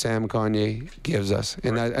know what Sam Gagner gives us,"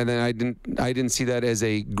 and then I didn't see that as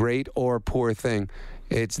a great or poor thing.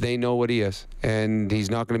 It's they know what he is, and he's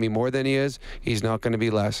not going to be more than he is. He's not going to be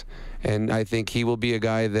less, and I think he will be a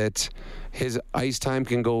guy that his ice time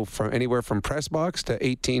can go from anywhere from press box to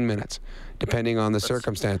 18 minutes, depending on the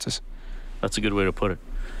circumstances. That's a good way to put it.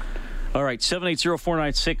 All right,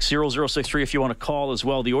 780-496-0063 if you want to call as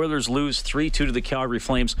well. The Oilers lose 3-2 to the Calgary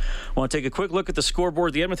Flames. I want to take a quick look at the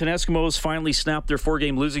scoreboard. The Edmonton Eskimos finally snapped their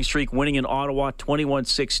 4-game losing streak, winning in Ottawa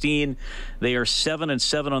 21-16. They are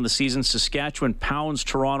 7-7 on the season. Saskatchewan pounds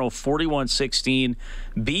Toronto 41-16.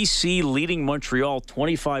 BC leading Montreal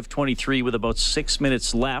 25-23 with about 6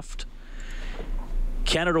 minutes left.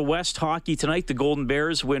 Canada West hockey tonight. The Golden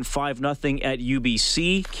Bears win 5-0 at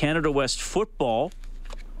UBC. Canada West football.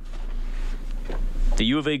 The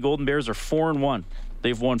U of A Golden Bears are 4-1.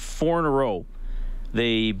 They've won 4 in a row.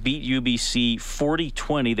 They beat UBC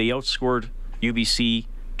 40-20. They outscored UBC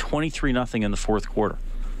 23-0 in the fourth quarter.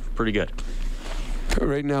 Pretty good.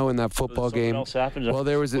 Right now in that football game, else happened? well,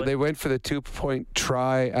 they went for the 2-point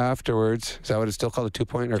try afterwards. Is that what it's still called, a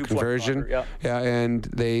 2-point or conversion? Yeah, and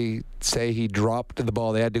they say he dropped the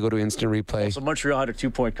ball. They had to go to instant replay. So Montreal had a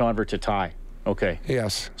 2-point convert to tie. Okay.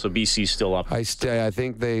 Yes. So BC's still up. I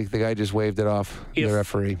think the guy just waved it off, the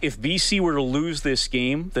referee. If BC were to lose this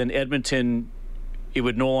game, then Edmonton, it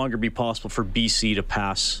would no longer be possible for BC to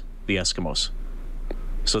pass the Eskimos.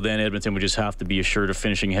 So then Edmonton would just have to be assured of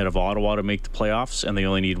finishing ahead of Ottawa to make the playoffs, and they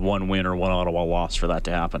only need one win or one Ottawa loss for that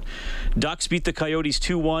to happen. Ducks beat the Coyotes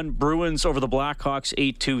 2-1. Bruins over the Blackhawks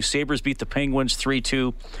 8-2. Sabres beat the Penguins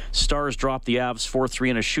 3-2. Stars dropped the Avs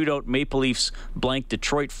 4-3 in a shootout. Maple Leafs blanked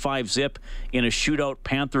Detroit 5-0 in a shootout.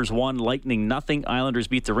 Panthers won. Lightning nothing. Islanders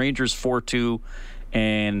beat the Rangers 4-2.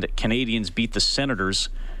 And Canadians beat the Senators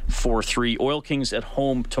 4-3. Oil Kings at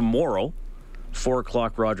home tomorrow, 4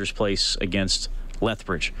 o'clock Rogers Place against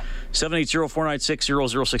Lethbridge.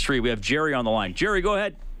 780-496-0063. We have Jerry on the line. Jerry, go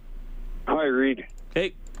ahead. Hi, Reed.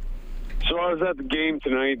 Hey. So I was at the game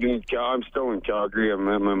tonight, and I'm still in Calgary. I'm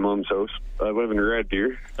at my mom's house. I live in Red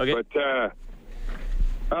Deer. Okay. But,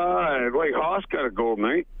 Haas got a goal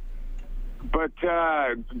night. But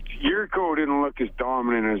Yurko didn't look as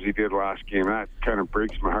dominant as he did last game. That kind of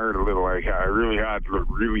breaks my heart a little. I really had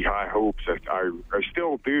really high hopes. I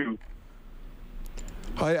still do.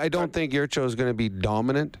 I don't think Yurko is going to be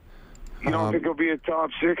dominant. You don't think he'll be a top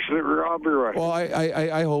 6 at Rob or what? Well,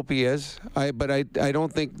 I hope he is. But I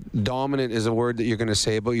don't think dominant is a word that you're going to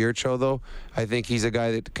say about Yurko, though. I think he's a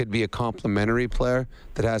guy that could be a complementary player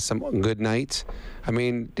that has some good nights. I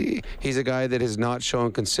mean, he's a guy that has not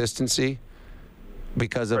shown consistency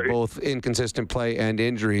because of both inconsistent play and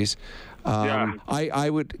injuries. I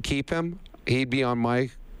would keep him. He'd be on my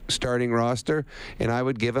starting roster, and I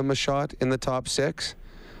would give him a shot in the top 6.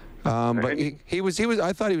 But he was.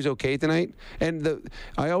 I thought he was okay tonight. And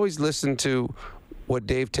I always listen to what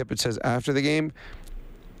Dave Tippett says after the game.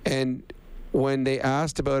 And when they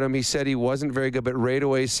asked about him, he said he wasn't very good, but right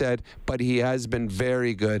away said, but he has been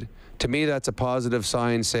very good. To me, that's a positive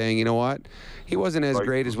sign saying, you know what? He wasn't as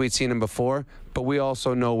great as we'd seen him before, but we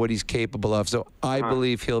also know what he's capable of. So I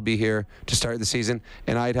believe he'll be here to start the season,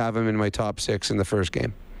 and I'd have him in my top 6 in the first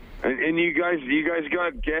game. And you guys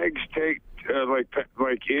got Gags take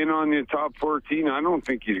in on the top 14. I don't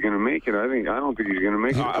think he's going to make it. I don't think he's going to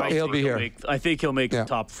make it. He'll be here. I think he'll make the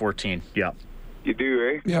top 14. Yeah. You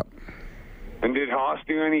do, eh? Yep. And did Haas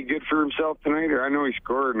do any good for himself tonight? I know he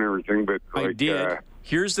scored and everything, but I did.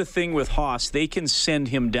 Here's the thing with Haas: they can send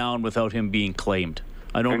him down without him being claimed.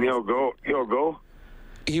 And he'll go. He'll go.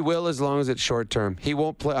 He will, as long as it's short term. He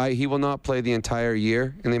won't play. He will not play the entire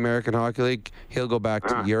year in the American Hockey League. He'll go back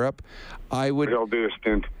to Europe. He'll do a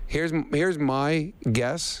stint. Here's my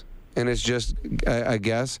guess, and it's just a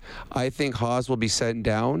guess. I think Haas will be sent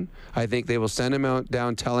down. I think they will send him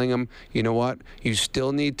down, telling him, you know what, you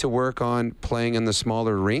still need to work on playing in the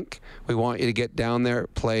smaller rink. We want you to get down there,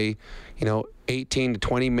 play, 18 to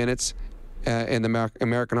 20 minutes in the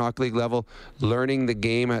American Hockey League level, learning the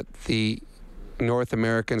game at the North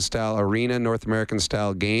American style arena, North American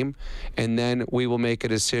style game, and then we will make a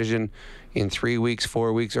decision in 3 weeks,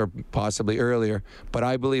 4 weeks, or possibly earlier. But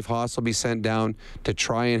I believe Haas will be sent down to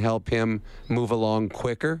try and help him move along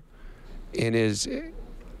quicker in his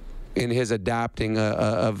adapting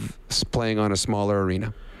of playing on a smaller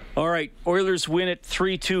arena. All right, Oilers win at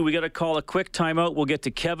 3-2. We got to call a quick timeout. We'll get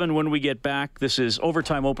to Kevin when we get back. This is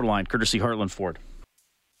Overtime Open Line, courtesy Heartland Ford.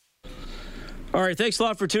 All right, thanks a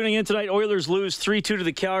lot for tuning in tonight. Oilers lose 3-2 to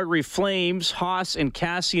the Calgary Flames. Haas and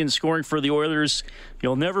Cassian scoring for the Oilers.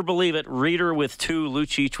 You'll never believe it. Reeder with 2,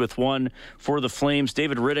 Lucic with 1 for the Flames.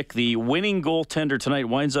 David Riddick, the winning goaltender tonight,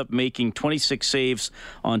 winds up making 26 saves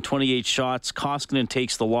on 28 shots. Koskinen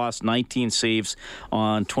takes the loss, 19 saves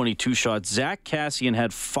on 22 shots. Zach Cassian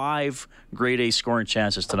had 5 grade A scoring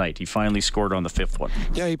chances tonight. He finally scored on the 5th one.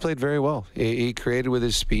 Yeah, he played very well. He created with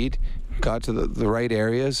his speed, got to the right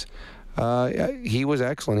areas. He was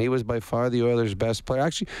excellent. He was by far the Oilers' best player.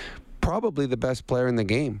 Actually, probably the best player in the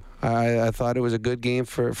game. I thought it was a good game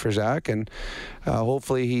for Zach, and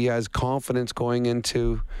hopefully he has confidence going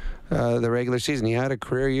into the regular season. He had a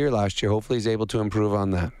career year last year. Hopefully he's able to improve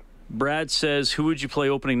on that. Brad says, who would you play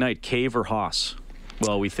opening night, Cave or Haas?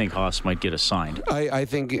 Well, we think Haas might get assigned. I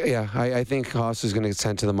think Haas is going to get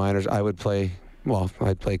sent to the minors. I'd play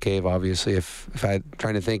Cave, obviously, if I'm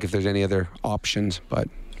trying to think if there's any other options, but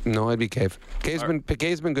no, I'd be Cave. Cave's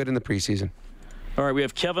been good in the preseason. All right, we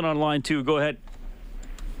have Kevin on line 2. Go ahead.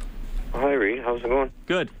 Hi, Reed. How's it going?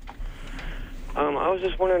 Good. I was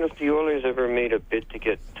just wondering if the Oilers ever made a bid to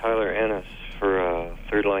get Tyler Ennis for a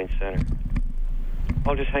third-line center.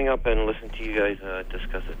 I'll just hang up and listen to you guys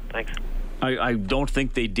discuss it. Thanks. I don't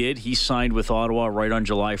think they did. He signed with Ottawa right on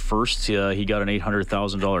July 1st. He got an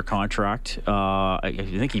 $800,000 contract. I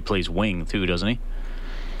think he plays wing, too, doesn't he?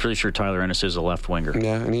 Pretty sure Tyler Ennis is a left winger.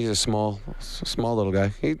 Yeah, and he's a small little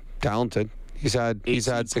guy. He's talented. He's had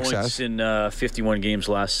success points in 51 games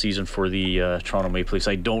last season for the Toronto Maple Leafs.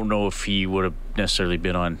 I don't know if he would have necessarily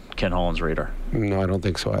been on Ken Holland's radar. No, I don't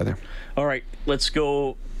think so either. All right, let's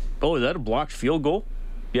go. Oh, is that a blocked field goal?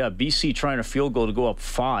 Yeah, BC trying a field goal to go up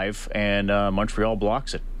 5, and Montreal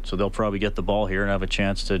blocks it. So they'll probably get the ball here and have a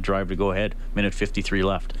chance to drive to go ahead. Minute 53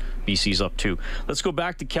 left. BC's up 2. Let's go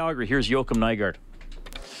back to Calgary. Here's Joakim Nygard.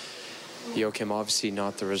 Joakim, obviously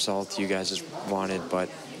not the result you guys wanted, but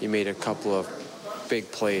you made a couple of big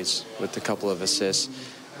plays with a couple of assists.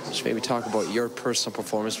 Just maybe talk about your personal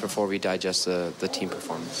performance before we digest the team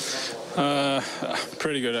performance.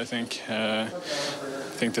 Pretty good, I think. I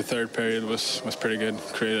think the third period was pretty good.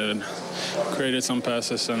 Created some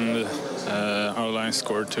passes, and our line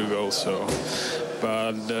scored 2 goals.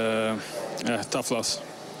 But tough loss.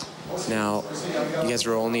 Now, you guys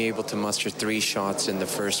were only able to muster 3 shots in the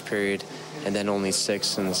first period and then only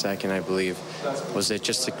 6 in the second, I believe. Was it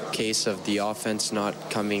just a case of the offense not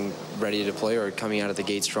coming ready to play or coming out of the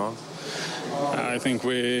gate strong? I think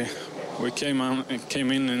we came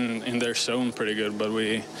in their zone pretty good, but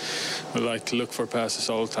we like to look for passes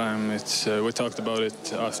all the time. We talked about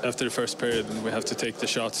it after the first period. We have to take the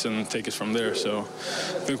shots and take it from there. So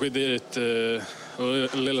I think we did it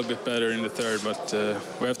a little bit better in the third, but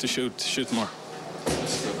we have to shoot more.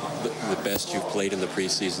 The best you've played in the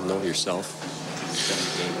preseason, though, yourself?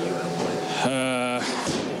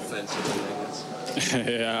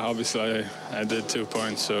 Yeah, obviously I did 2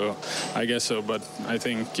 points, so I guess so. But I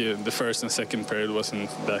think the first and second period wasn't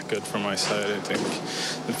that good from my side. I think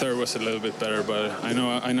the third was a little bit better, but I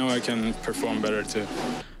know I can perform better too.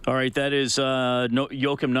 All right, that is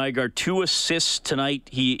Joakim Nygard. 2 assists tonight.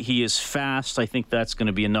 He is fast. I think that's going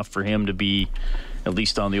to be enough for him to be at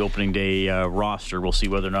least on the opening day roster. We'll see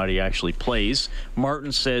whether or not he actually plays.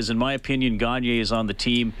 Martin says, in my opinion, Gagne is on the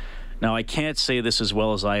team. Now, I can't say this as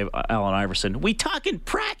well as Allen Iverson. We talk in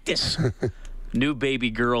practice. New baby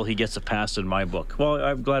girl, he gets a pass in my book. Well,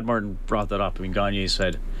 I'm glad Martin brought that up. I mean, Gagne's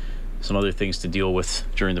had some other things to deal with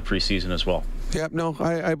during the preseason as well. Yeah, no,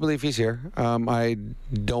 I believe he's here. I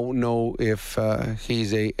don't know if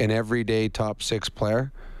he's an everyday top 6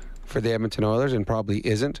 player for the Edmonton Oilers, and probably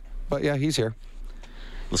isn't. But yeah, he's here.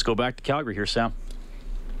 Let's go back to Calgary here, Sam.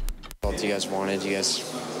 What you guys wanted, you guys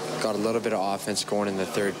got a little bit of offense going in the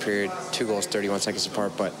third period. 2 goals, 31 seconds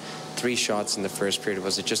apart, but 3 shots in the first period.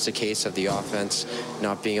 Was it just a case of the offense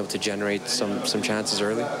not being able to generate some chances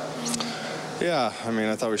early? Yeah, I mean,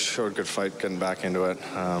 I thought we showed good fight getting back into it.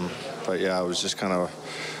 But yeah, it was just kind of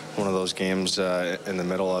one of those games in the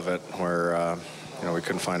middle of it where, we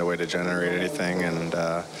couldn't find a way to generate anything. And,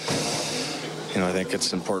 I think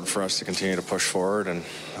it's important for us to continue to push forward. And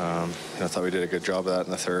I thought we did a good job of that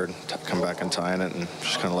in the third, come back and tie in it and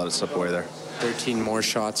just kind of let it slip away there. 13 more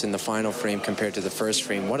shots in the final frame compared to the first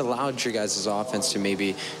frame. What allowed your guys' offense to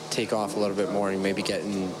maybe take off a little bit more and maybe get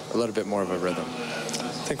in a little bit more of a rhythm?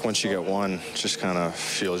 I think once you get one, it just kind of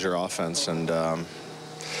fuels your offense. And,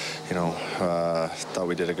 thought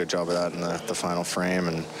we did a good job of that in the final frame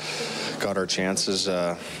and got our chances.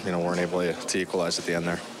 Weren't able to equalize at the end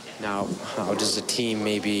there. Now, how does the team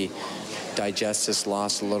maybe digest this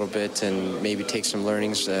loss a little bit and maybe take some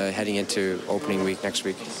learnings heading into opening week next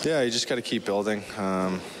week? Yeah, you just got to keep building.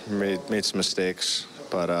 Made some mistakes,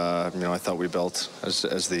 but I thought we built as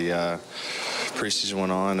the preseason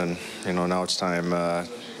went on, and now it's time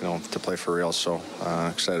to play for real. So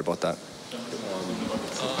excited about that.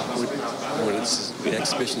 When the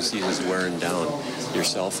exhibition season is wearing down,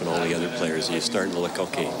 yourself and all the other players, you're starting to look,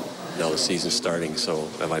 okay, now the season's starting, so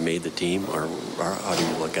have I made the team, or how do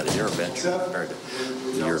you look at it? You're a veteran compared to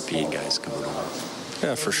the European guys coming over.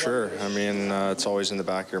 Yeah, for sure. I mean, it's always in the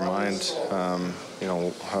back of your mind,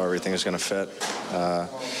 how everything is going to fit. But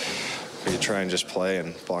you try and just play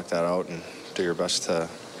and block that out and do your best to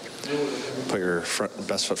put your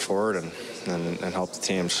best foot forward and help the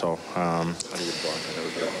team. So, how do you block it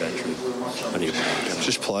out? You're a veteran. How do you block it out?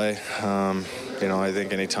 Just play. I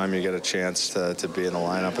think anytime you get a chance to be in the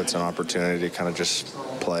lineup, it's an opportunity to kind of just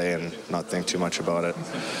play and not think too much about it.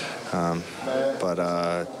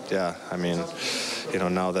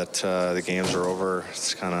 Now that the games are over,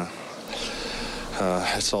 it's kind of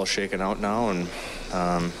it's all shaken out now, and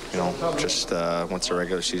just once the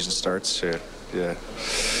regular season starts, you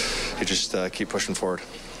just keep pushing forward.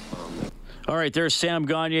 All right, there's Sam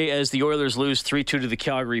Gagner as the Oilers lose 3-2 to the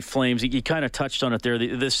Calgary Flames. You kind of touched on it there.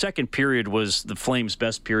 The second period was the Flames'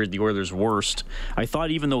 best period, the Oilers' worst. I thought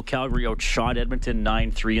even though Calgary outshot Edmonton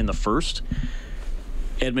 9-3 in the first,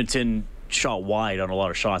 Edmonton shot wide on a lot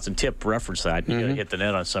of shots, and Tip referenced that. You got to hit the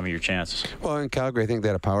net on some of your chances. Well, in Calgary, I think they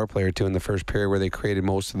had a power play or two in the first period where they created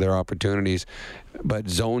most of their opportunities. But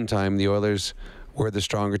zone time, the Oilers were the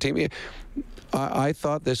stronger team. I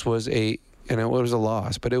thought this was and it was a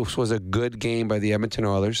loss, but it was a good game by the Edmonton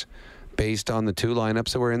Oilers based on the two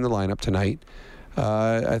lineups that were in the lineup tonight.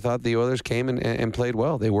 I thought the Oilers came and played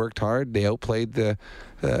well. They worked hard. They outplayed the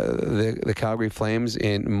Calgary Flames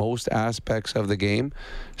in most aspects of the game.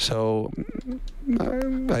 So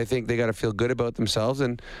I think they got to feel good about themselves,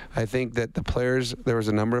 and I think that there was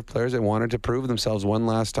a number of players that wanted to prove themselves one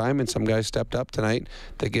last time, and some guys stepped up tonight.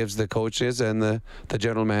 That gives the coaches and the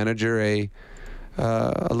general manager a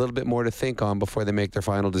little bit more to think on before they make their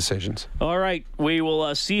final decisions. All right, we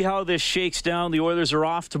will see how this shakes down. The Oilers are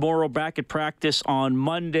off tomorrow, back at practice on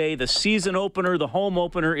Monday. The season opener, the home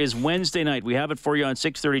opener, is Wednesday night. We have it for you on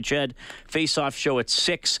 6:30 CHED. Face-off show at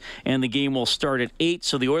 6, and the game will start at 8.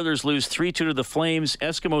 So the Oilers lose 3-2 to the Flames.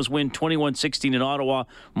 Eskimos win 21-16 in Ottawa.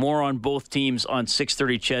 More on both teams on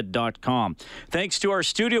 630ched.com. Thanks to our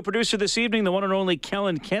studio producer this evening, the one and only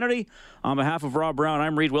Kellen Kennedy. On behalf of Rob Brown,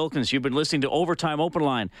 I'm Reed Wilkins. You've been listening to Overtime Open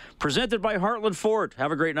Line, presented by Heartland Ford.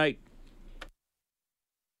 Have a great night.